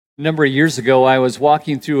A number of years ago, I was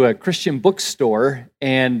walking through a Christian bookstore,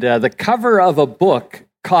 and the cover of a book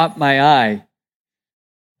caught my eye.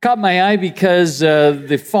 Caught my eye because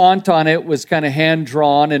the font on it was kind of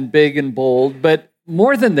hand-drawn and big and bold, but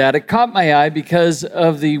more than that, it caught my eye because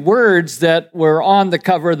of the words that were on the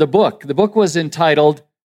cover of the book. The book was entitled,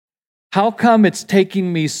 "How Come It's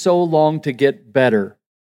Taking Me So Long to Get Better?"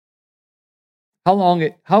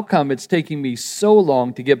 How come it's taking me so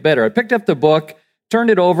long to get better? I picked up the book, turned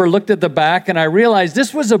it over, looked at the back, and I realized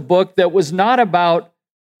this was a book that was not about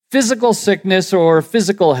physical sickness or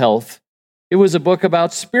physical health. It was a book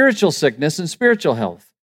about spiritual sickness and spiritual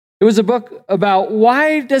health. It was a book about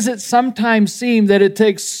why does it sometimes seem that it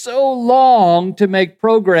takes so long to make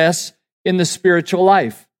progress in the spiritual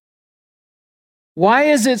life? Why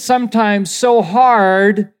is it sometimes so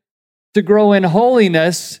hard to grow in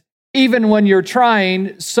holiness even when you're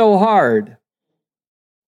trying so hard?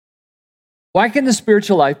 Why can the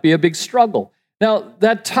spiritual life be a big struggle? Now,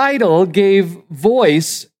 that title gave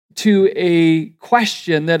voice to a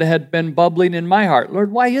question that had been bubbling in my heart.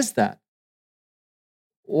 Lord, why is that?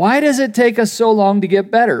 Why does it take us so long to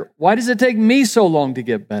get better? Why does it take me so long to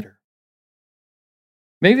get better?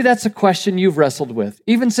 Maybe that's a question you've wrestled with,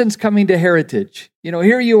 even since coming to Heritage.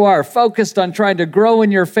 Here you are, focused on trying to grow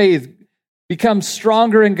in your faith, become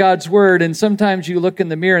stronger in God's Word, and sometimes you look in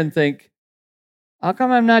the mirror and think, how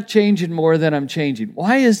come I'm not changing more than I'm changing?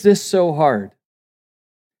 Why is this so hard?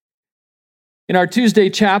 In our Tuesday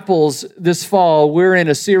chapels this fall, we're in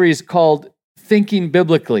a series called Thinking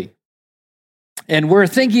Biblically. And we're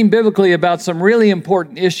thinking biblically about some really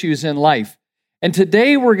important issues in life. And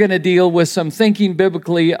today we're going to deal with some thinking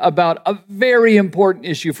biblically about a very important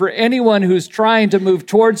issue for anyone who's trying to move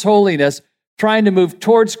towards holiness, trying to move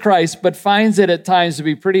towards Christ, but finds it at times to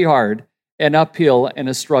be pretty hard and uphill and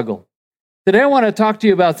a struggle. Today I want to talk to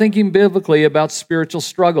you about thinking biblically about spiritual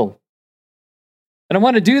struggle. And I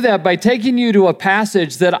want to do that by taking you to a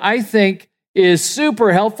passage that I think is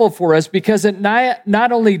super helpful for us because it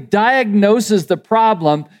not only diagnoses the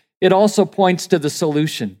problem, it also points to the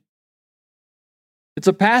solution. It's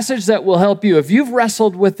a passage that will help you. If you've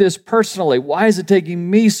wrestled with this personally, why is it taking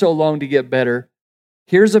me so long to get better?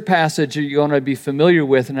 Here's a passage that you're going to be familiar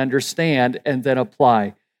with and understand and then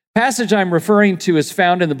apply. Passage I'm referring to is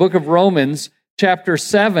found in the book of Romans, chapter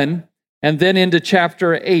 7, and then into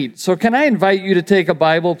chapter 8. So can I invite you to take a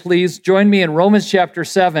Bible, please? Join me in Romans chapter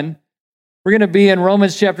 7. We're going to be in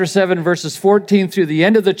Romans chapter 7, verses 14 through the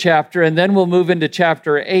end of the chapter, and then we'll move into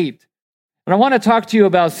chapter 8. And I want to talk to you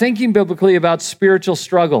about thinking biblically about spiritual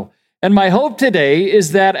struggle. And my hope today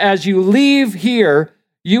is that as you leave here,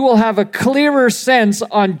 you will have a clearer sense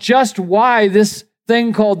on just why this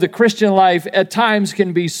thing called the Christian life at times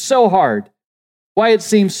can be so hard, why it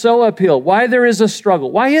seems so uphill, why there is a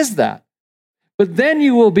struggle. Why is that? But then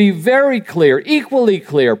you will be very clear, equally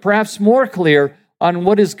clear, perhaps more clear on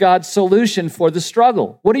what is God's solution for the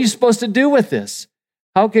struggle. What are you supposed to do with this?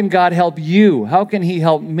 How can God help you? How can He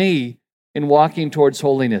help me in walking towards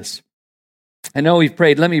holiness? I know we've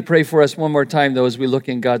prayed. Let me pray for us one more time, though, as we look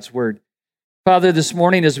in God's Word. Father, this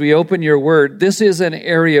morning as we open your Word, this is an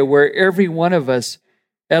area where every one of us,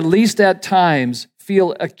 at least at times,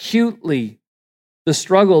 feel acutely the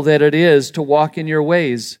struggle that it is to walk in your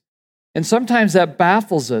ways. And sometimes that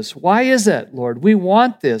baffles us. Why is that, Lord? We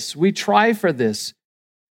want this. We try for this.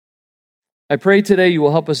 I pray today you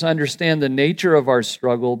will help us understand the nature of our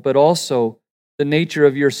struggle, but also the nature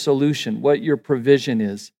of your solution, what your provision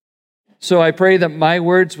is. So I pray that my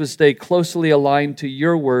words would stay closely aligned to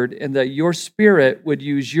your word and that your Spirit would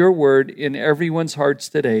use your word in everyone's hearts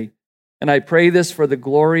today. And I pray this for the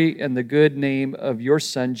glory and the good name of your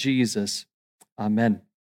Son, Jesus. Amen.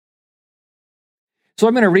 So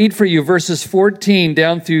I'm going to read for you verses 14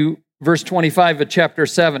 down through verse 25 of chapter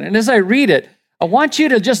 7. And as I read it, I want you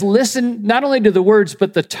to just listen not only to the words,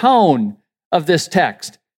 but the tone of this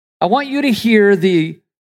text. I want you to hear the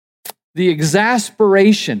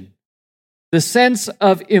exasperation, the sense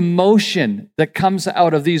of emotion that comes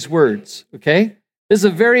out of these words, okay? This is a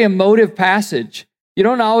very emotive passage. You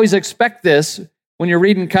don't always expect this when you're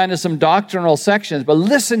reading kind of some doctrinal sections, but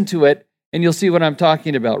listen to it and you'll see what I'm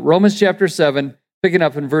talking about. Romans chapter 7, picking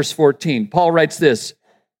up in verse 14. Paul writes this,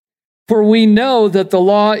 "For we know that the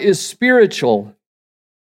law is spiritual,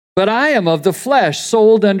 but I am of the flesh,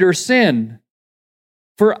 sold under sin.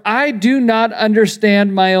 For I do not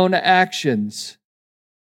understand my own actions.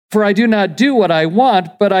 For I do not do what I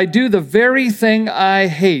want, but I do the very thing I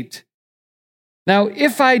hate. Now,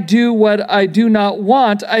 if I do what I do not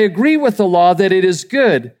want, I agree with the law that it is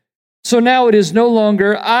good. So now it is no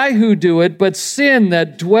longer I who do it, but sin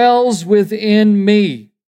that dwells within me.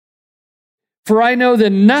 For I know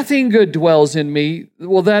that nothing good dwells in me,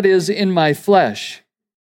 well, that is, in my flesh.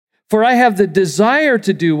 For I have the desire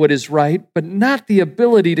to do what is right, but not the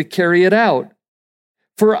ability to carry it out.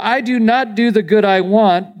 For I do not do the good I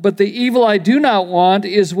want, but the evil I do not want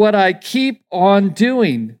is what I keep on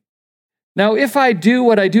doing. Now, if I do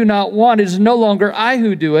what I do not want, it is no longer I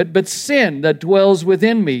who do it, but sin that dwells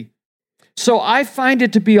within me. So I find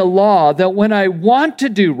it to be a law that when I want to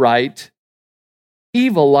do right,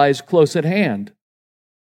 evil lies close at hand.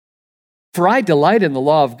 For I delight in the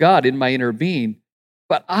law of God in my inner being,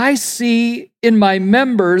 but I see in my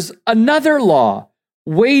members another law,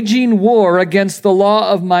 waging war against the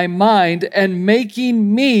law of my mind and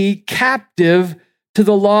making me captive to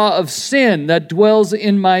the law of sin that dwells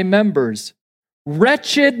in my members.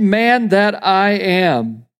 Wretched man that I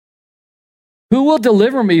am! Who will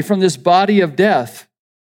deliver me from this body of death?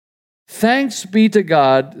 Thanks be to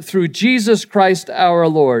God through Jesus Christ our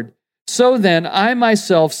Lord. So then, I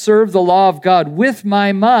myself serve the law of God with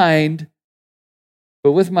my mind,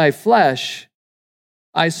 but with my flesh,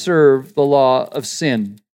 I serve the law of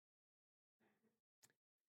sin.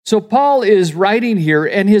 So Paul is writing here,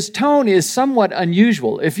 and his tone is somewhat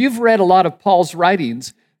unusual. If you've read a lot of Paul's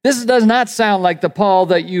writings, this does not sound like the Paul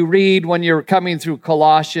that you read when you're coming through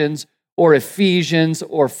Colossians or Ephesians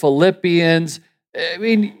or Philippians. I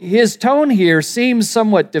mean, his tone here seems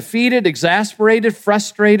somewhat defeated, exasperated,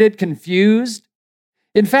 frustrated, confused.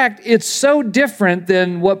 In fact, it's so different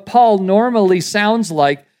than what Paul normally sounds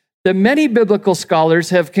like that many biblical scholars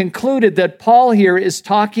have concluded that Paul here is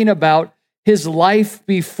talking about his life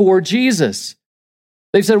before Jesus.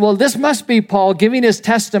 They've said, well, this must be Paul giving his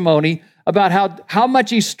testimony about how much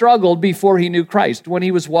he struggled before he knew Christ, when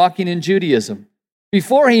he was walking in Judaism.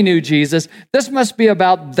 Before he knew Jesus, this must be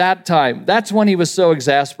about that time. That's when he was so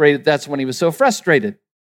exasperated. That's when he was so frustrated.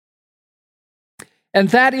 And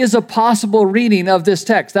that is a possible reading of this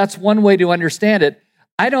text. That's one way to understand it.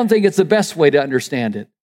 I don't think it's the best way to understand it.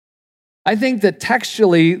 I think that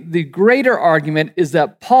textually, the greater argument is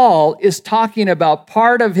that Paul is talking about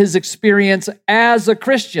part of his experience as a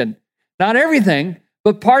Christian. Not everything,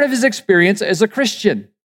 but part of his experience as a Christian.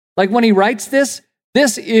 Like when he writes this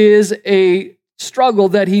is a struggle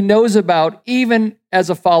that he knows about even as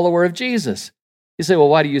a follower of Jesus. You say, well,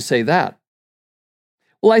 why do you say that?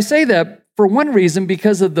 Well, I say that for one reason,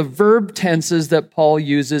 because of the verb tenses that Paul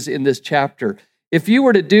uses in this chapter. If you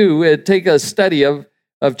were to take a study of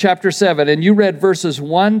chapter 7, and you read verses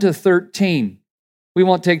 1 to 13, we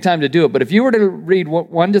won't take time to do it, but if you were to read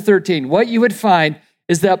 1 to 13, what you would find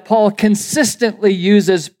is that Paul consistently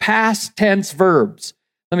uses past tense verbs.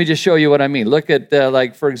 Let me just show you what I mean. Look at,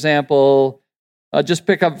 for example, just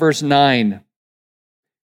pick up verse 9.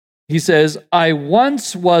 He says, I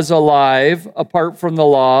once was alive apart from the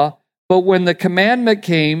law, but when the commandment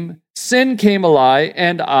came, sin came alive,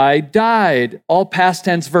 and I died. All past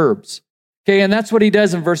tense verbs. Okay, and that's what he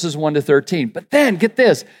does in verses 1 to 13. But then, get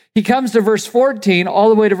this, he comes to verse 14 all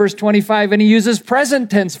the way to verse 25, and he uses present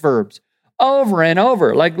tense verbs over and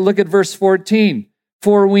over. Like, look at verse 14.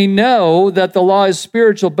 For we know that the law is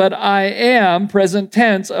spiritual, but I am, present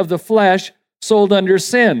tense, of the flesh, sold under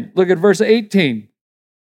sin. Look at verse 18.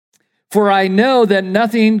 For I know that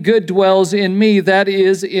nothing good dwells in me, that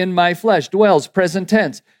is, in my flesh. Dwells, present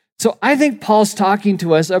tense. So I think Paul's talking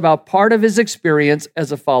to us about part of his experience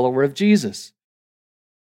as a follower of Jesus.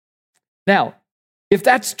 Now, if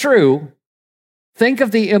that's true, think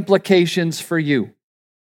of the implications for you.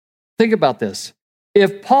 Think about this.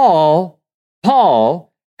 If Paul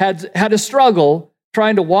had a struggle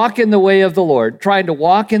trying to walk in the way of the Lord, trying to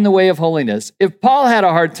walk in the way of holiness, if Paul had a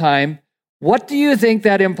hard time, what do you think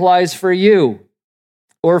that implies for you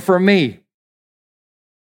or for me?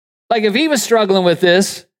 Like if he was struggling with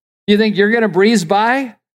this, you think you're going to breeze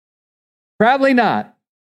by? Probably not.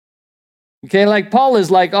 Okay, like Paul is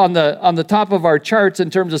like on the top of our charts in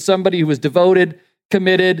terms of somebody who was devoted,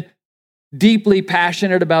 committed, deeply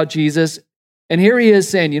passionate about Jesus. And here he is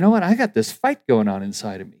saying, you know what? I got this fight going on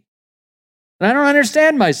inside of me. And I don't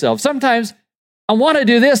understand myself. Sometimes I want to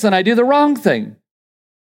do this and I do the wrong thing.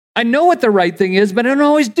 I know what the right thing is, but I don't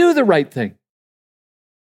always do the right thing.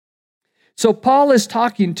 So Paul is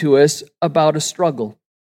talking to us about a struggle.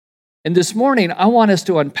 And this morning, I want us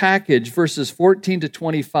to unpackage verses 14 to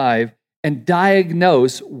 25 and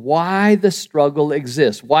diagnose why the struggle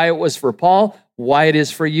exists, why it was for Paul, why it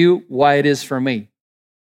is for you, why it is for me.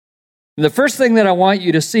 And the first thing that I want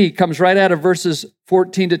you to see comes right out of verses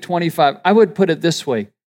 14 to 25. I would put it this way.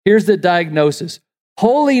 Here's the diagnosis.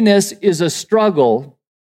 Holiness is a struggle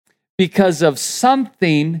because of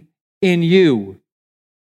something in you,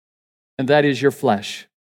 and that is your flesh.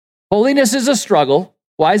 Holiness is a struggle.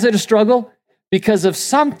 Why is it a struggle? because of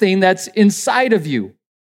something that's inside of you.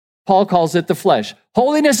 Paul calls it the flesh.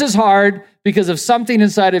 Holiness is hard because of something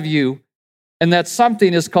inside of you, and that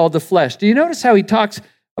something is called the flesh. Do you notice how he talks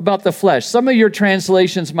about the flesh? Some of your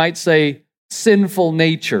translations might say sinful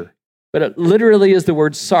nature, but it literally is the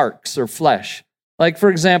word sarx, or flesh. Like,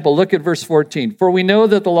 for example, look at verse 14. For we know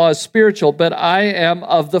that the law is spiritual, but I am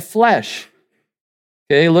of the flesh.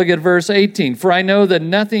 Okay, look at verse 18. For I know that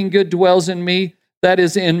nothing good dwells in me, that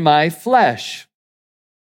is in my flesh.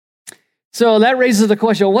 So that raises the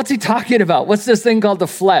question, what's he talking about? What's this thing called the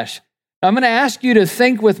flesh? I'm going to ask you to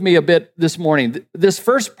think with me a bit this morning. This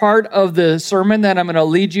first part of the sermon that I'm going to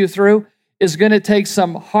lead you through is going to take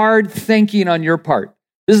some hard thinking on your part.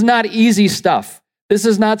 This is not easy stuff. This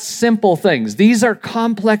is not simple things. These are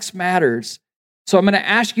complex matters. So I'm going to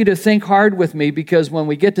ask you to think hard with me, because when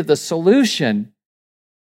we get to the solution,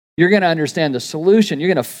 you're going to understand the solution. You're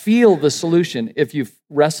going to feel the solution if you've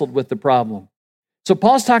wrestled with the problem. So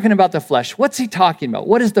Paul's talking about the flesh. What's he talking about?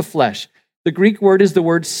 What is the flesh? The Greek word is the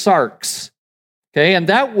word sarx. Okay, and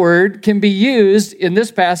that word can be used in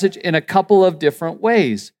this passage in a couple of different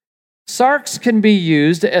ways. Sarx can be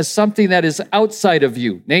used as something that is outside of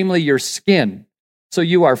you, namely your skin. So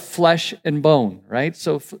you are flesh and bone, right?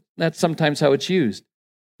 So that's sometimes how it's used.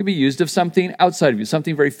 It can be used of something outside of you,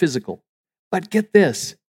 something very physical. But get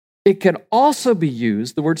this, it can also be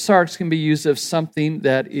used, the word sarx can be used of something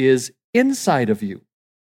that is inside of you.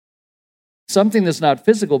 Something that's not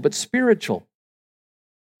physical, but spiritual.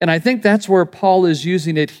 And I think that's where Paul is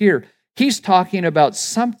using it here. He's talking about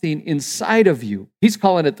something inside of you. He's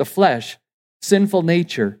calling it the flesh, sinful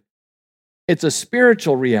nature. It's a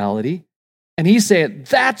spiritual reality. And he's saying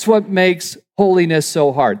that's what makes holiness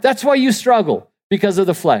so hard. That's why you struggle, because of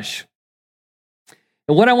the flesh.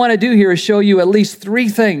 And what I want to do here is show you at least 3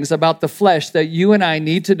 things about the flesh that you and I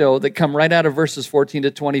need to know that come right out of verses 14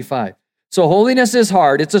 to 25. So holiness is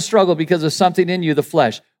hard. It's a struggle because of something in you, the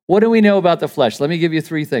flesh. What do we know about the flesh? Let me give you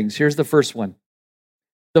 3 things. Here's the first one.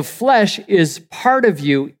 The flesh is part of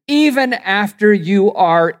you even after you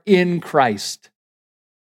are in Christ.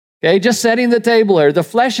 Okay, just setting the table here. The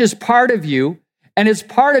flesh is part of you, and it's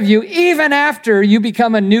part of you even after you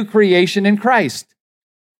become a new creation in Christ.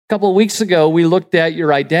 A couple of weeks ago, we looked at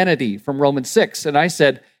your identity from Romans 6, and I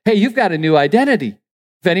said, hey, you've got a new identity.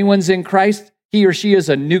 If anyone's in Christ, he or she is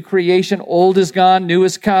a new creation. Old is gone, new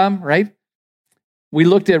has come, right? We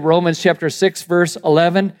looked at Romans chapter 6, verse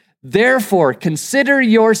 11. Therefore, consider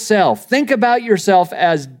yourself, think about yourself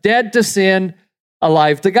as dead to sin,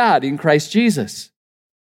 alive to God in Christ Jesus.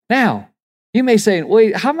 Now, you may say,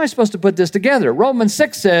 wait, how am I supposed to put this together? Romans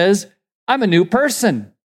 6 says, I'm a new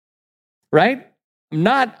person, right? I'm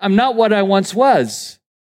not what I once was.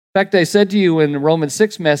 In fact, I said to you in the Romans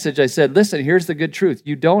 6 message, I said, listen, here's the good truth.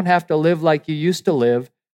 You don't have to live like you used to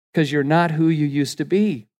live because you're not who you used to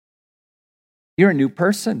be. You're a new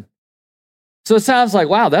person. So it sounds like,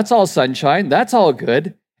 wow, that's all sunshine. That's all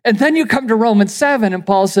good. And then you come to Romans 7 and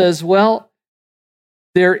Paul says, well,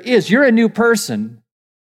 you're a new person,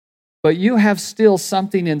 but you have still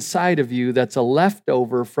something inside of you that's a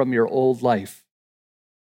leftover from your old life.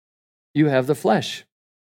 You have the flesh.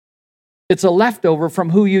 It's a leftover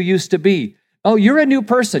from who you used to be. Oh, you're a new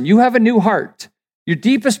person. You have a new heart. Your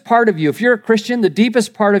deepest part of you, if you're a Christian, the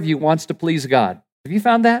deepest part of you wants to please God. Have you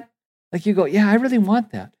found that? Like you go, yeah, I really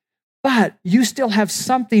want that. But you still have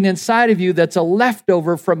something inside of you that's a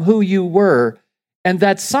leftover from who you were. And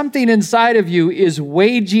that something inside of you is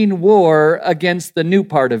waging war against the new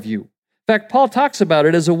part of you. In fact, Paul talks about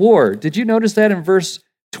it as a war. Did you notice that in verse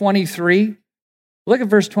 23? Look at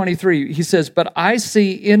verse 23. He says, but I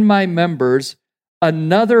see in my members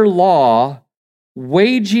another law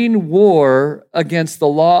waging war against the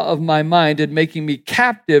law of my mind and making me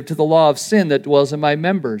captive to the law of sin that dwells in my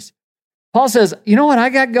members. Paul says, you know what I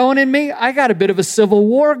got going in me? I got a bit of a civil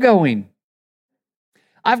war going.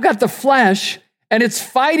 I've got the flesh, and it's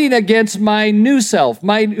fighting against my new self,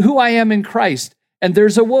 who I am in Christ. And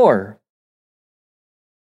there's a war.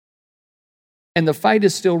 And the fight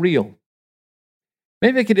is still real.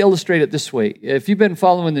 Maybe I could illustrate it this way. If you've been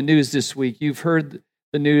following the news this week, you've heard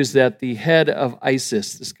the news that the head of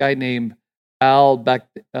ISIS, this guy named what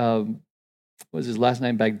was his last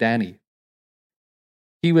name? Baghdadi.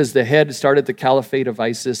 He was the head, started the caliphate of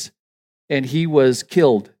ISIS, and he was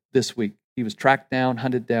killed this week. He was tracked down,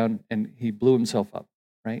 hunted down, and he blew himself up,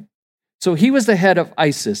 right? So he was the head of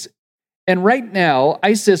ISIS. And right now,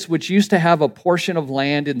 ISIS, which used to have a portion of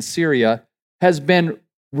land in Syria, has been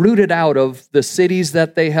rooted out of the cities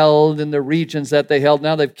that they held and the regions that they held.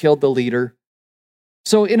 Now they've killed the leader.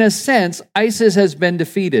 So in a sense, ISIS has been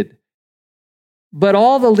defeated. But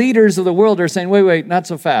all the leaders of the world are saying, wait, not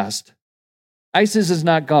so fast. ISIS is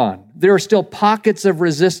not gone. There are still pockets of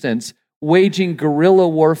resistance waging guerrilla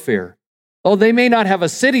warfare. Oh, they may not have a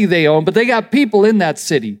city they own, but they got people in that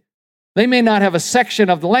city. They may not have a section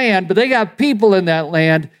of the land, but they got people in that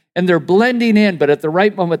land, and they're blending in, but at the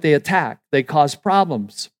right moment they attack. They cause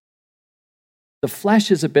problems. The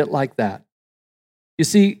flesh is a bit like that. You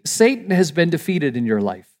see, Satan has been defeated in your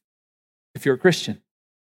life, if you're a Christian,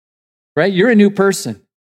 right? You're a new person.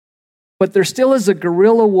 But there still is a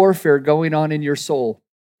guerrilla warfare going on in your soul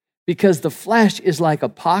because the flesh is like a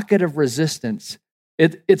pocket of resistance.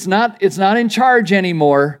 It's not in charge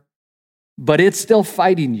anymore, but it's still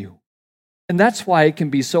fighting you. And that's why it can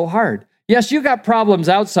be so hard. Yes, you got problems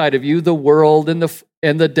outside of you, the world and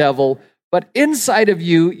the devil, but inside of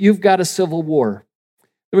you, you've got a civil war.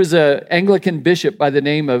 There was an Anglican bishop by the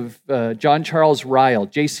name of John Charles Ryle,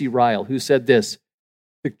 J.C. Ryle, who said this: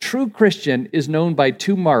 the true Christian is known by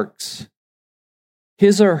two marks,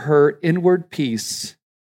 his or her inward peace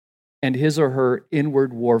and his or her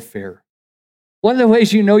inward warfare. One of the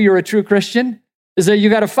ways you know you're a true Christian is that you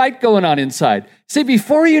got a fight going on inside. See,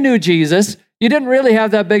 before you knew Jesus, you didn't really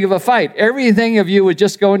have that big of a fight. Everything of you was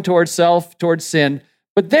just going towards self, towards sin.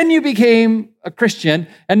 But then you became a Christian,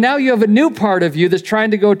 and now you have a new part of you that's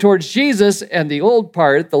trying to go towards Jesus, and the old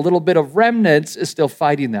part, the little bit of remnants, is still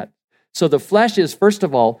fighting that. So the flesh is, first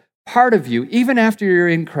of all, part of you, even after you're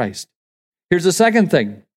in Christ. Here's the second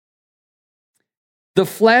thing. The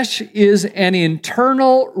flesh is an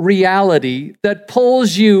internal reality that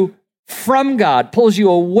pulls you from God, pulls you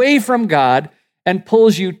away from God, and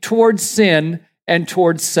pulls you towards sin and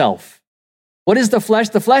towards self. What is the flesh?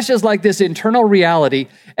 The flesh is like this internal reality,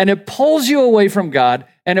 and it pulls you away from God,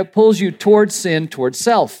 and it pulls you towards sin, towards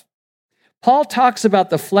self. Paul talks about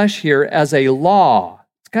the flesh here as a law.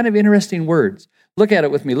 It's kind of interesting words. Look at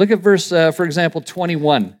it with me. Look at verse, for example,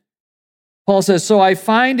 21. Paul says, "So I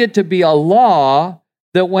find it to be a law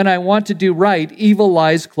that when I want to do right, evil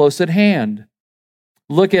lies close at hand."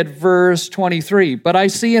 Look at verse 23. "But I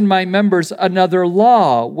see in my members another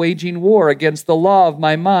law, waging war against the law of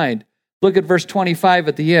my mind." Look at verse 25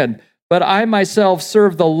 at the end. "But I myself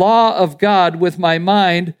serve the law of God with my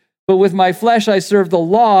mind, but with my flesh I serve the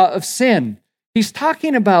law of sin." He's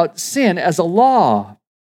talking about sin as a law,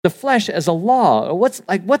 the flesh as a law.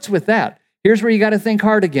 What's with that? Here's where you got to think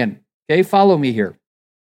hard again. Okay, follow me here.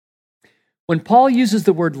 When Paul uses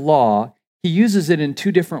the word law, he uses it in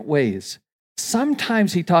two different ways.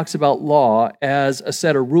 Sometimes he talks about law as a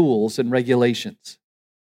set of rules and regulations.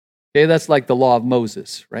 Okay, that's like the law of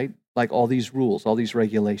Moses, right? Like all these rules, all these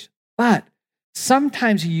regulations. But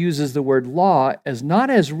sometimes he uses the word law as not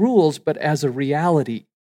as rules, but as a reality.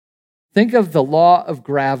 Think of the law of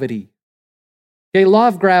gravity. Okay, law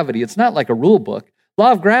of gravity, it's not like a rule book.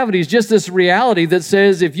 Law of gravity is just this reality that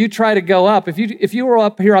says if you try to go up, if you were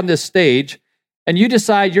up here on this stage and you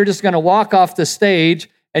decide you're just going to walk off the stage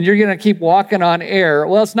and you're going to keep walking on air,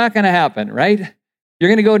 well, it's not going to happen, right? You're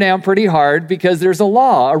going to go down pretty hard because there's a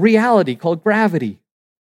law, a reality called gravity.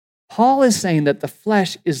 Paul is saying that the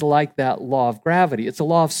flesh is like that law of gravity. It's a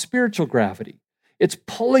law of spiritual gravity. It's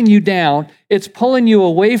pulling you down. It's pulling you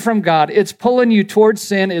away from God. It's pulling you towards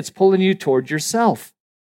sin. It's pulling you towards yourself.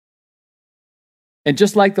 And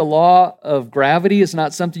just like the law of gravity is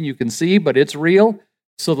not something you can see, but it's real,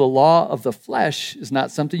 so the law of the flesh is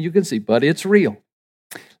not something you can see, but it's real.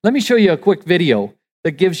 Let me show you a quick video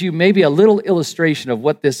that gives you maybe a little illustration of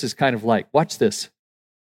what this is kind of like. Watch this.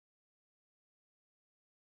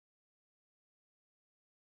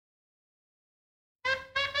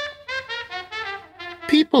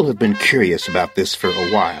 People have been curious about this for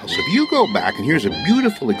a while, so if you go back, and here's a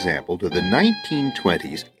beautiful example, to the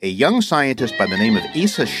 1920s, a young scientist by the name of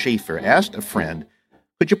Asa Schaefer asked a friend,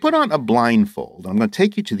 "Could you put on a blindfold? I'm going to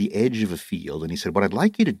take you to the edge of a field." And he said, "What I'd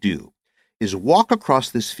like you to do is walk across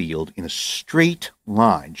this field in a straight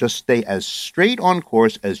line. Just stay as straight on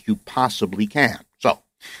course as you possibly can." So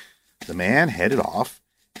the man headed off,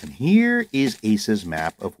 and here is Asa's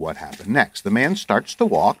map of what happened next. The man starts to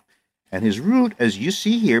walk, and his route, as you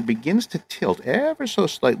see here, begins to tilt ever so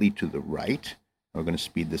slightly to the right. We're going to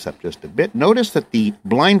speed this up just a bit. Notice that the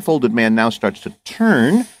blindfolded man now starts to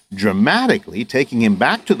turn dramatically, taking him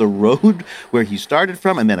back to the road where he started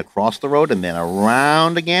from, and then across the road, and then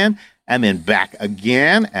around again, and then back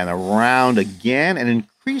again, and around again. And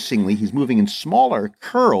increasingly, he's moving in smaller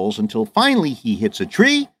curls until finally he hits a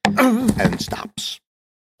tree and stops.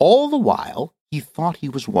 All the while, he thought he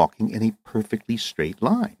was walking in a perfectly straight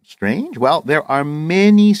line. Strange? Well, there are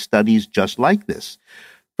many studies just like this.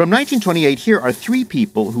 From 1928, here are three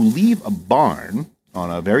people who leave a barn on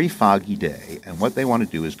a very foggy day, and what they want to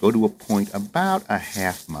do is go to a point about a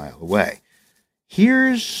half mile away.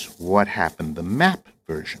 Here's what happened, the map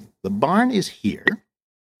version. The barn is here.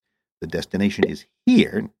 The destination is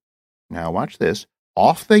here. Now watch this.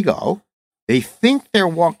 Off they go. They think they're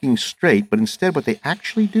walking straight, but instead what they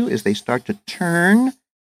actually do is they start to turn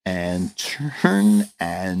and turn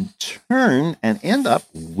and turn and end up,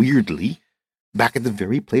 weirdly, back at the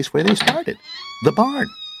very place where they started, the barn.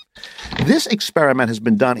 This experiment has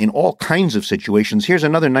been done in all kinds of situations. Here's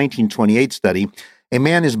another 1928 study. A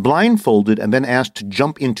man is blindfolded and then asked to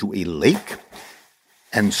jump into a lake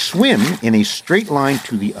and swim in a straight line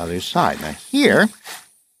to the other side. Now, here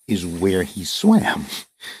is where he swam.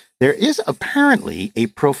 There is apparently a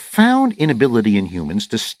profound inability in humans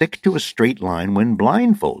to stick to a straight line when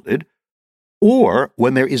blindfolded, or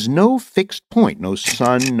when there is no fixed point, no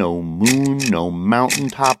sun, no moon, no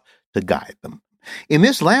mountaintop to guide them. In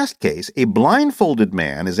this last case, a blindfolded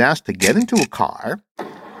man is asked to get into a car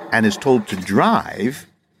and is told to drive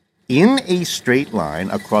in a straight line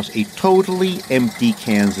across a totally empty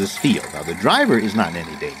Kansas field. Now, the driver is not in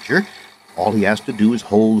any danger. All he has to do is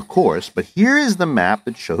hold course, but here is the map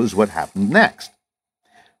that shows what happened next.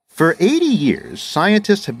 For 80 years,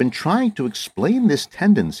 scientists have been trying to explain this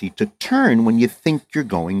tendency to turn when you think you're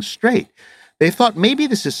going straight. They thought maybe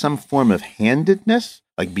this is some form of handedness,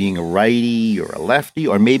 like being a righty or a lefty,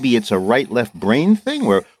 or maybe it's a right-left brain thing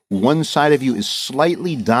where one side of you is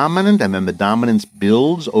slightly dominant and then the dominance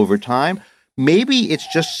builds over time. Maybe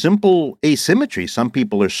it's just simple asymmetry. Some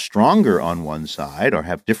people are stronger on one side or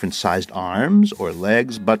have different sized arms or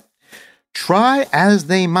legs, but try as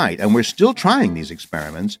they might, and we're still trying these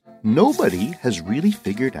experiments, nobody has really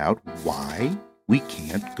figured out why we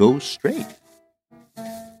can't go straight.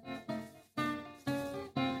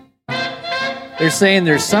 They're saying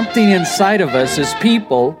there's something inside of us as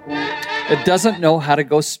people that doesn't know how to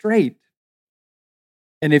go straight.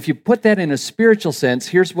 And if you put that in a spiritual sense,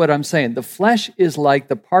 here's what I'm saying. The flesh is like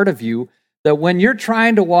the part of you that when you're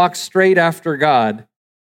trying to walk straight after God,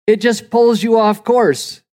 it just pulls you off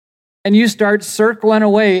course. And you start circling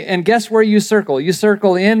away. And guess where you circle? You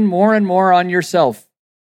circle in more and more on yourself.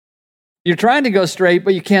 You're trying to go straight,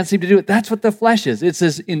 but you can't seem to do it. That's what the flesh is. It's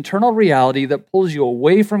this internal reality that pulls you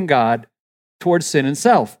away from God towards sin and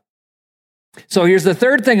self. So here's the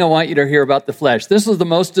third thing I want you to hear about the flesh. This is the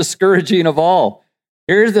most discouraging of all.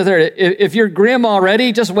 Here's the third. If you're grim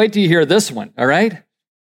already, just wait till you hear this one, all right?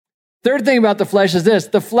 Third thing about the flesh is this.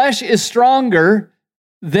 The flesh is stronger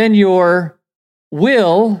than your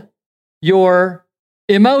will, your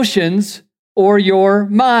emotions, or your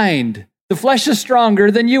mind. The flesh is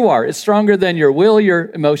stronger than you are. It's stronger than your will,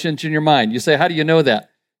 your emotions, and your mind. You say, how do you know that?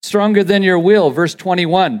 Stronger than your will, verse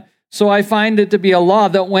 21. So I find it to be a law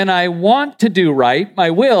that when I want to do right, my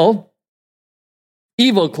will,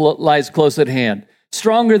 evil lies close at hand.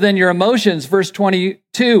 Stronger than your emotions, verse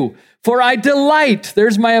 22. For I delight,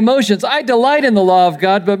 there's my emotions, I delight in the law of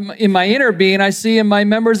God, but in my inner being I see in my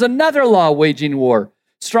members another law waging war.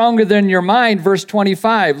 Stronger than your mind, verse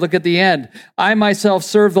 25. Look at the end. I myself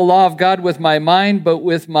serve the law of God with my mind, but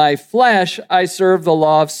with my flesh I serve the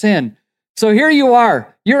law of sin. So here you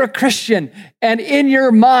are. You're a Christian, and in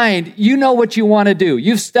your mind, you know what you want to do.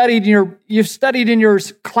 You've studied in your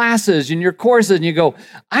classes, in your courses, and you go,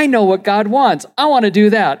 I know what God wants. I want to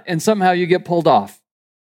do that. And somehow you get pulled off.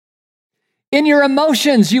 In your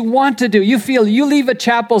emotions, you want to do. You feel you leave a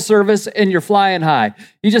chapel service and you're flying high.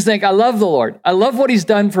 You just think, I love the Lord. I love what he's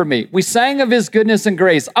done for me. We sang of his goodness and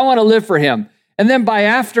grace. I want to live for him. And then by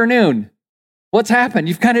afternoon, what's happened?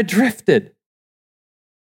 You've kind of drifted.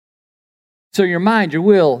 So your mind, your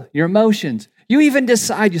will, your emotions, you even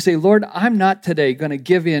decide, you say, Lord, I'm not today going to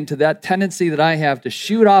give in to that tendency that I have to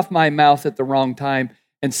shoot off my mouth at the wrong time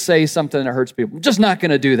and say something that hurts people. I'm just not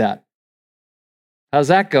going to do that. How's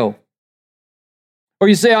that go? Or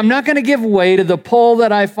you say, I'm not going to give way to the pull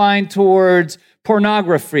that I find towards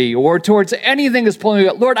pornography or towards anything that's pulling me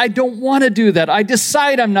out. Lord, I don't want to do that. I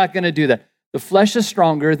decide I'm not going to do that. The flesh is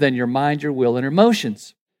stronger than your mind, your will, and your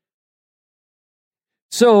emotions.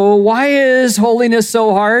 So why is holiness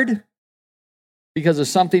so hard? Because of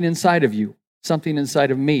something inside of you, something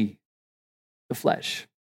inside of me, the flesh.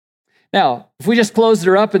 Now, if we just closed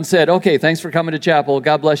her up and said, okay, thanks for coming to chapel,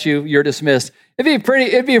 God bless you, you're dismissed, it'd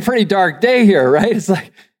be a pretty dark day here, right? It's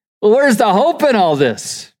like, well, where's the hope in all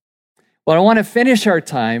this? Well, I want to finish our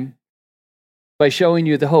time by showing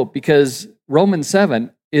you the hope, because Romans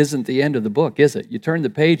 7 isn't the end of the book, is it? You turn the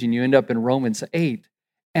page and you end up in Romans 8,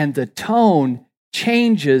 and the tone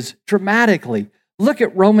changes dramatically. Look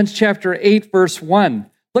at Romans chapter 8, verse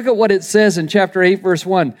 1. Look at what it says in chapter 8, verse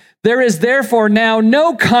 1. There is therefore now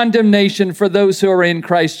no condemnation for those who are in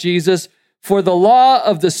Christ Jesus, for the law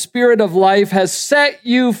of the Spirit of life has set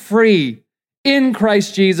you free in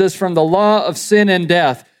Christ Jesus from the law of sin and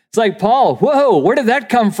death. It's like, Paul, whoa, where did that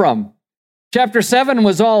come from? Chapter 7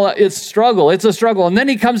 was all it's struggle. It's a struggle. And then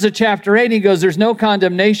he comes to chapter 8 and he goes, there's no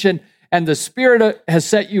condemnation and the Spirit has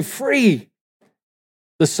set you free.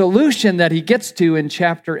 The solution that he gets to in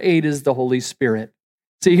chapter 8 is the Holy Spirit.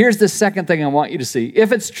 See, here's the second thing I want you to see.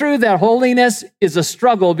 If it's true that holiness is a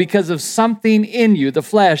struggle because of something in you, the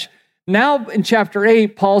flesh, now in chapter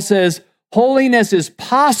 8, Paul says holiness is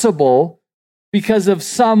possible because of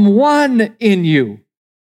someone in you,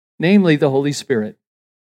 namely the Holy Spirit.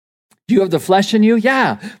 Do you have the flesh in you?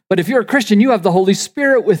 Yeah. But if you're a Christian, you have the Holy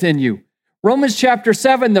Spirit within you. Romans chapter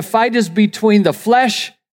 7, the fight is between the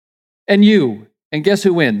flesh and you. And guess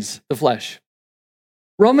who wins? The flesh.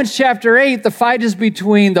 Romans chapter 8, the fight is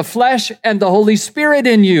between the flesh and the Holy Spirit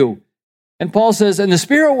in you. And Paul says, and the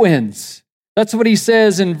Spirit wins. That's what he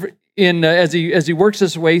says as he works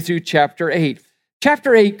his way through chapter 8.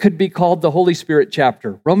 Chapter 8 could be called the Holy Spirit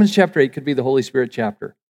chapter. Romans chapter 8 could be the Holy Spirit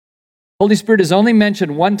chapter. Holy Spirit is only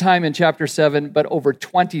mentioned one time in chapter 7, but over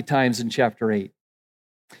 20 times in chapter 8.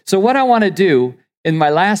 So what I want to do in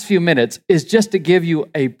my last few minutes is just to give you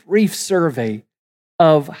a brief survey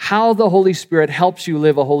of how the Holy Spirit helps you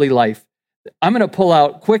live a holy life. I'm going to pull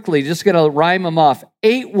out quickly, just going to rhyme them off,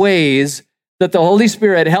 8 ways that the Holy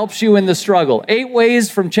Spirit helps you in the struggle. 8 ways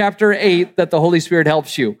from chapter 8 that the Holy Spirit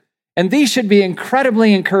helps you. And these should be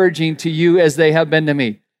incredibly encouraging to you as they have been to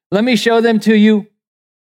me. Let me show them to you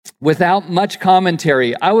without much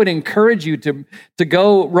commentary. I would encourage you to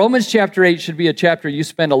go. Romans chapter 8 should be a chapter you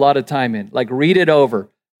spend a lot of time in. Like read it over,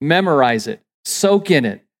 memorize it, soak in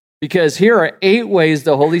it. Because here are 8 ways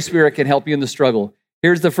the Holy Spirit can help you in the struggle.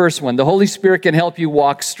 Here's the first one. The Holy Spirit can help you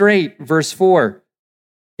walk straight. Verse 4.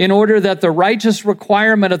 In order that the righteous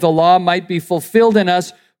requirement of the law might be fulfilled in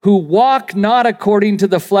us who walk not according to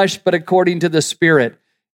the flesh, but according to the Spirit.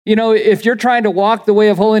 You know, if you're trying to walk the way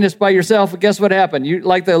of holiness by yourself, guess what happened? You,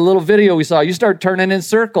 like the little video we saw, you start turning in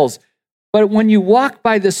circles. But when you walk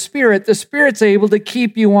by the Spirit's able to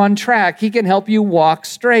keep you on track. He can help you walk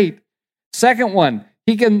straight. Second one,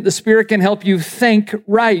 the Spirit can help you think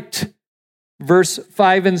right. Verse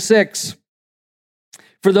 5 and 6.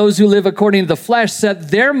 For those who live according to the flesh set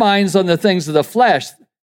their minds on the things of the flesh.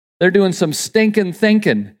 They're doing some stinking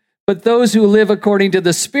thinking. But those who live according to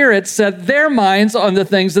the Spirit set their minds on the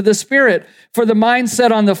things of the Spirit. For the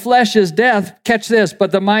mindset on the flesh is death. Catch this.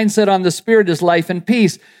 But the mindset on the Spirit is life and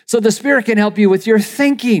peace. So the Spirit can help you with your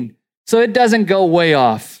thinking, so it doesn't go way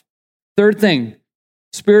off. Third thing,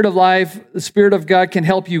 Spirit of life, the Spirit of God can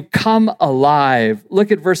help you come alive.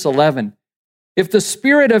 Look at verse 11. If the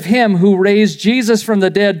Spirit of Him who raised Jesus from the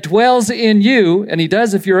dead dwells in you, and He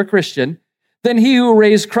does if you're a Christian, then He who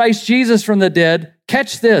raised Christ Jesus from the dead,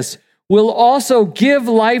 catch this, will also give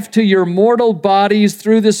life to your mortal bodies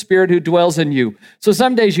through the Spirit who dwells in you. So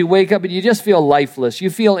some days you wake up and you just feel lifeless. You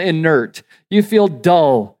feel inert. You feel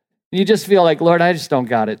dull. You just feel like, Lord, I just don't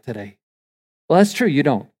got it today. Well, that's true. You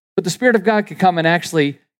don't. But the Spirit of God can come and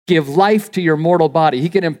actually give life to your mortal body. He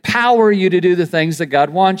can empower you to do the things that God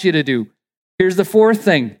wants you to do. Here's the fourth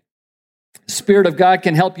thing. The Spirit of God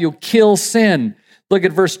can help you kill sin. Look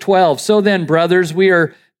at verse 12. So then, brothers, we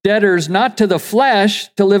are debtors not to the flesh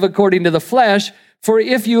to live according to the flesh, for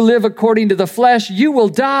if you live according to the flesh, you will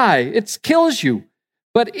die. It kills you.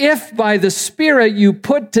 But if by the Spirit you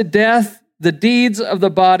put to death the deeds of the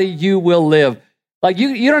body, you will live. Like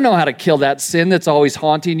you don't know how to kill that sin that's always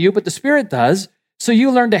haunting you, but the Spirit does. So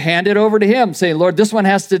you learn to hand it over to Him, saying, Lord, this one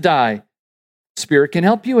has to die. Spirit can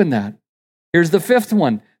help you in that. Here's the fifth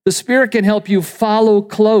one. The Spirit can help you follow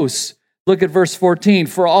close. Look at verse 14.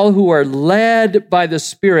 For all who are led by the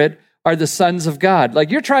Spirit are the sons of God.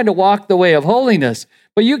 Like you're trying to walk the way of holiness,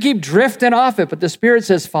 but you keep drifting off it. But the Spirit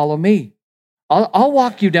says, follow me. I'll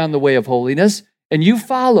walk you down the way of holiness, and you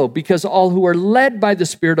follow, because all who are led by the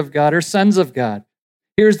Spirit of God are sons of God.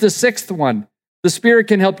 Here's the sixth one. The Spirit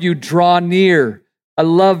can help you draw near. I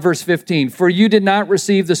love verse 15. For you did not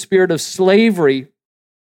receive the spirit of slavery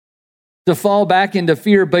to fall back into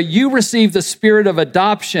fear, but you received the Spirit of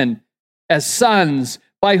adoption as sons,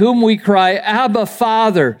 by whom we cry, Abba,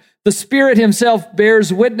 Father. The Spirit Himself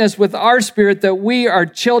bears witness with our spirit that we are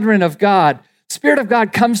children of God. The Spirit of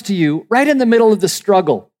God comes to you right in the middle of the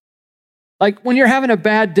struggle. Like when you're having a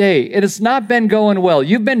bad day and it's not been going well,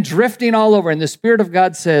 you've been drifting all over, and the Spirit of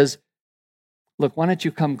God says, look, why don't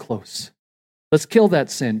you come close? Let's kill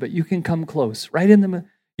that sin, but you can come close, right in the middle.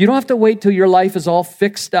 You don't have to wait till your life is all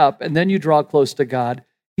fixed up and then you draw close to God.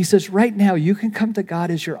 He says, right now, you can come to God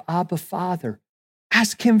as your Abba Father.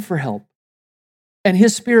 Ask Him for help. And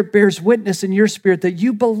His Spirit bears witness in your spirit that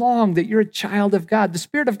you belong, that you're a child of God. The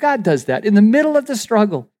Spirit of God does that in the middle of the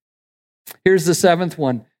struggle. Here's the seventh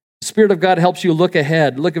one. The Spirit of God helps you look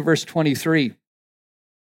ahead. Look at verse 23.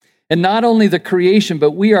 And not only the creation,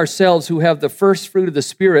 but we ourselves who have the first fruit of the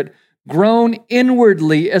Spirit groan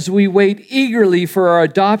inwardly as we wait eagerly for our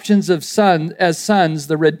adoptions of sons,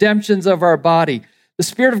 the redemptions of our body. The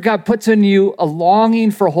Spirit of God puts in you a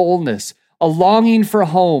longing for wholeness, a longing for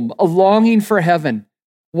home, a longing for heaven.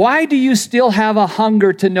 Why do you still have a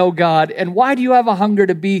hunger to know God? And why do you have a hunger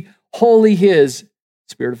to be wholly His?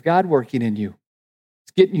 Spirit of God working in you.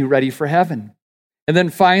 It's getting you ready for heaven. And then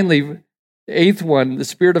finally, the eighth one, the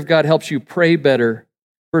Spirit of God helps you pray better.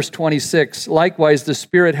 Verse 26, likewise, the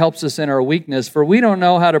Spirit helps us in our weakness, for we don't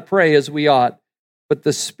know how to pray as we ought, but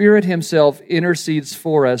the Spirit Himself intercedes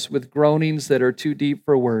for us with groanings that are too deep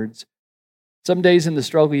for words. Some days in the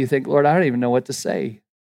struggle, you think, Lord, I don't even know what to say.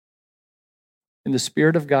 And the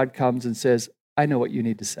Spirit of God comes and says, I know what you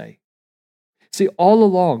need to say. See, all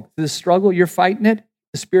along, the struggle, you're fighting it,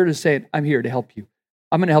 the Spirit is saying, I'm here to help you.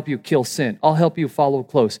 I'm going to help you kill sin. I'll help you follow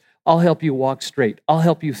close. I'll help you walk straight. I'll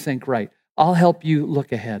help you think right. I'll help you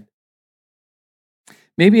look ahead.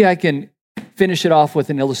 Maybe I can finish it off with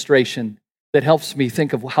an illustration that helps me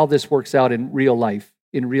think of how this works out in real life,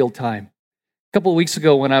 in real time. A couple of weeks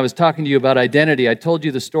ago when I was talking to you about identity, I told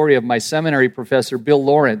you the story of my seminary professor, Bill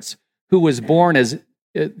Lawrence, who was born as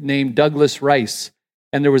named Douglas Rice.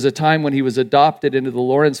 And there was a time when he was adopted into the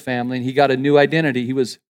Lawrence family and he got a new identity. He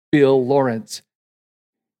was Bill Lawrence.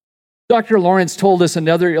 Dr. Lawrence told us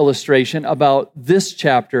another illustration about this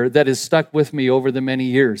chapter that has stuck with me over the many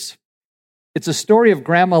years. It's a story of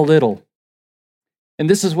Grandma Little. And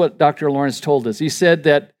this is what Dr. Lawrence told us. He said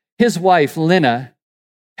that his wife, Lynna,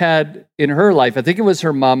 had in her life, I think it was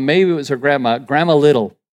her mom, maybe it was her grandma, Grandma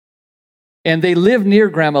Little. And they lived near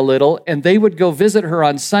Grandma Little, and they would go visit her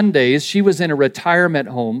on Sundays. She was in a retirement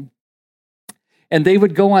home. And they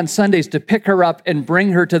would go on Sundays to pick her up and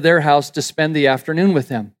bring her to their house to spend the afternoon with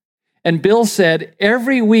them. And Bill said,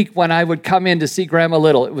 every week when I would come in to see Grandma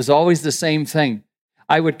Little, it was always the same thing.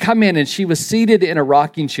 I would come in and she was seated in a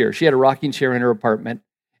rocking chair. She had a rocking chair in her apartment.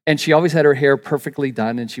 And she always had her hair perfectly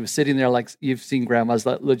done. And she was sitting there like you've seen grandmas,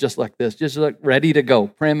 just like this, just look ready to go,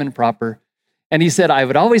 prim and proper. And he said, I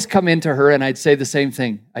would always come into her and I'd say the same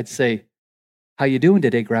thing. I'd say, how you doing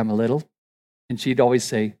today, Grandma Little? And she'd always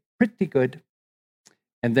say, pretty good.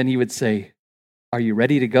 And then he would say, are you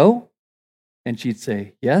ready to go? And she'd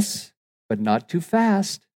say, yes, but not too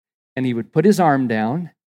fast. And he would put his arm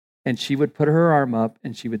down and she would put her arm up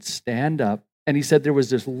and she would stand up. And he said there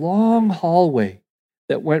was this long hallway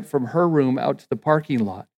that went from her room out to the parking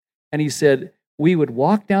lot. And he said, we would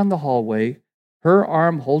walk down the hallway, her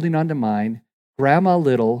arm holding onto mine, Grandma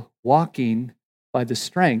Little walking by the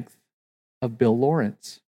strength of Bill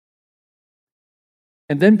Lawrence.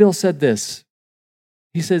 And then Bill said this.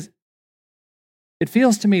 He says, it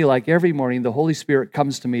feels to me like every morning the Holy Spirit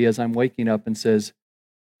comes to me as I'm waking up and says,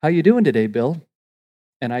 how you doing today, Bill?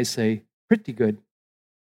 And I say, pretty good.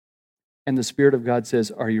 And the Spirit of God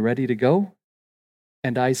says, are you ready to go?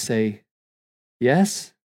 And I say,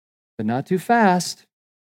 yes, but not too fast.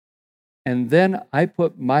 And then I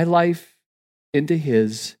put my life into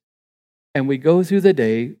his, and we go through the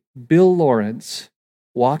day, Bill Lawrence,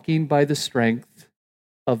 walking by the strength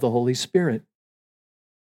of the Holy Spirit.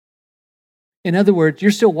 In other words,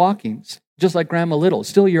 you're still walking, just like Grandma Little,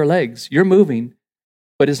 still your legs. You're moving,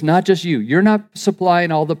 but it's not just you. You're not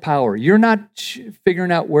supplying all the power. You're not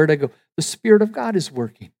figuring out where to go. The Spirit of God is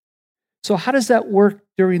working. So how does that work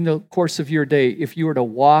during the course of your day if you were to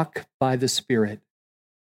walk by the Spirit?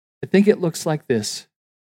 I think it looks like this,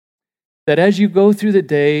 that as you go through the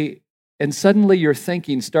day and suddenly your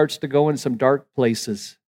thinking starts to go in some dark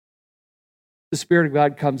places, the Spirit of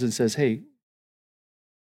God comes and says, hey,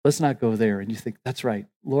 let's not go there. And you think, that's right.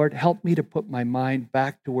 Lord, help me to put my mind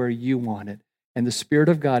back to where you want it. And the Spirit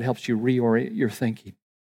of God helps you reorient your thinking.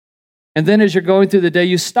 And then as you're going through the day,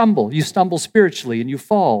 you stumble spiritually and you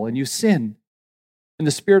fall and you sin. And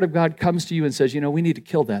the Spirit of God comes to you and says, we need to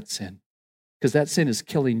kill that sin because that sin is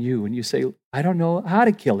killing you. And you say, I don't know how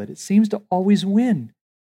to kill it. It seems to always win.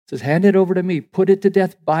 It says, hand it over to me, put it to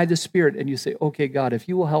death by the Spirit. And you say, okay, God, if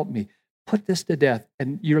you will help me, put this to death.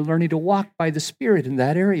 And you're learning to walk by the Spirit in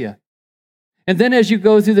that area. And then as you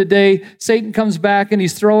go through the day, Satan comes back and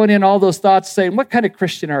he's throwing in all those thoughts saying, what kind of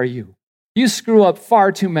Christian are you? You screw up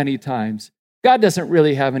far too many times. God doesn't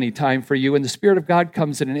really have any time for you. And the Spirit of God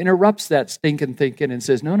comes in and interrupts that stinking thinking and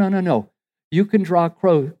says, no. You can draw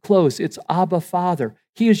close. It's Abba, Father.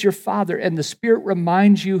 He is your Father. And the Spirit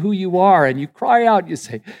reminds you who you are. And you cry out, you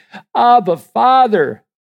say, Abba, Father,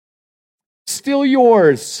 still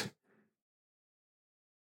yours.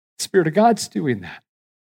 The Spirit of God's doing that.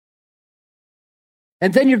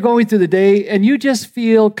 And then you're going through the day and you just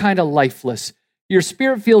feel kind of lifeless. Your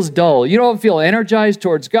spirit feels dull. You don't feel energized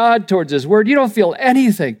towards God, towards His Word. You don't feel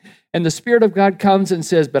anything. And the Spirit of God comes and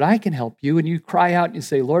says, but I can help you. And you cry out and you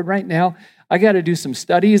say, Lord, right now, I got to do some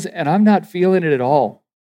studies and I'm not feeling it at all.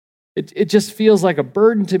 It just feels like a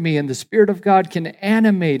burden to me. And the Spirit of God can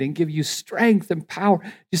animate and give you strength and power.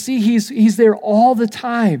 You see, He's there all the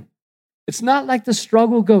time. It's not like the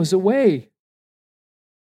struggle goes away.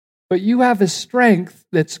 But you have a strength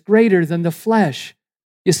that's greater than the flesh.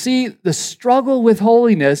 You see, the struggle with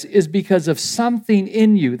holiness is because of something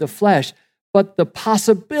in you, the flesh. But the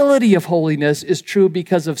possibility of holiness is true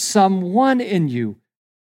because of someone in you,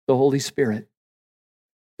 the Holy Spirit.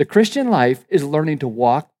 The Christian life is learning to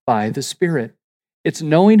walk by the Spirit. It's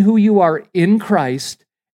knowing who you are in Christ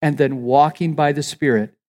and then walking by the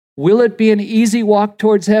Spirit. Will it be an easy walk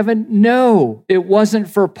towards heaven? No, it wasn't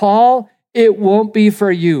for Paul. It won't be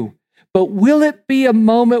for you. But will it be a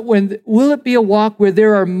walk where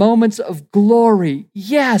there are moments of glory?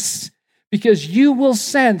 Yes, because you will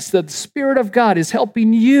sense that the Spirit of God is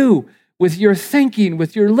helping you with your thinking,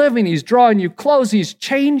 with your living. He's drawing you close. He's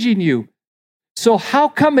changing you. So how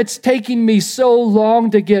come it's taking me so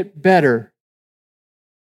long to get better?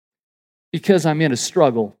 Because I'm in a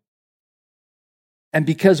struggle. And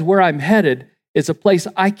because where I'm headed is a place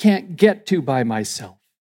I can't get to by myself.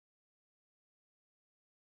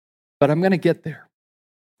 But I'm going to get there.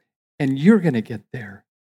 And you're going to get there.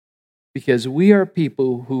 Because we are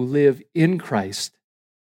people who live in Christ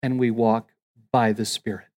and we walk by the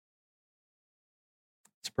Spirit.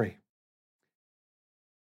 Let's pray.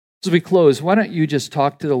 As we close, why don't you just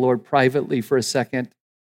talk to the Lord privately for a second?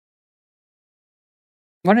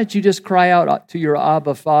 Why don't you just cry out to your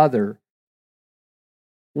Abba Father?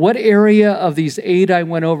 What area of these 8 I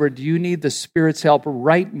went over do you need the Spirit's help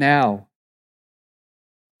right now?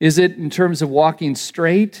 Is it in terms of walking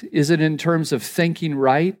straight? Is it in terms of thinking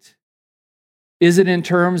right? Is it in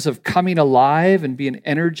terms of coming alive and being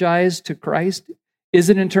energized to Christ? Is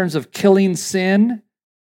it in terms of killing sin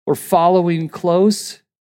or following close?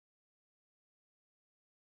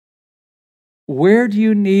 Where do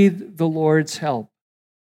you need the Lord's help?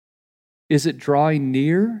 Is it drawing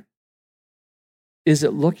near? Is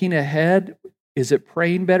it looking ahead? Is it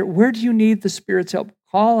praying better? Where do you need the Spirit's help?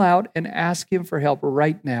 Call out and ask Him for help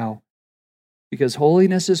right now, because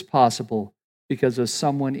holiness is possible because of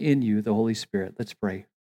someone in you, the Holy Spirit. Let's pray.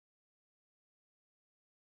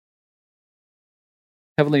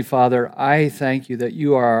 Heavenly Father, I thank you that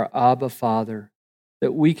you are our Abba Father,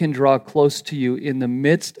 that we can draw close to you in the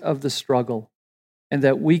midst of the struggle, and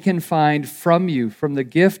that we can find from you, from the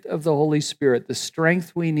gift of the Holy Spirit, the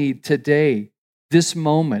strength we need today, this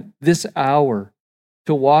moment, this hour,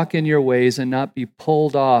 to walk in your ways and not be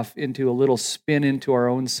pulled off into a little spin into our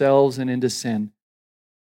own selves and into sin.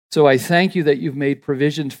 So I thank you that you've made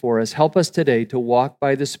provisions for us. Help us today to walk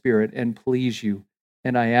by the Spirit and please you.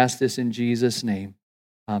 And I ask this in Jesus' name.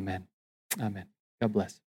 Amen. Amen. God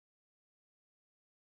bless.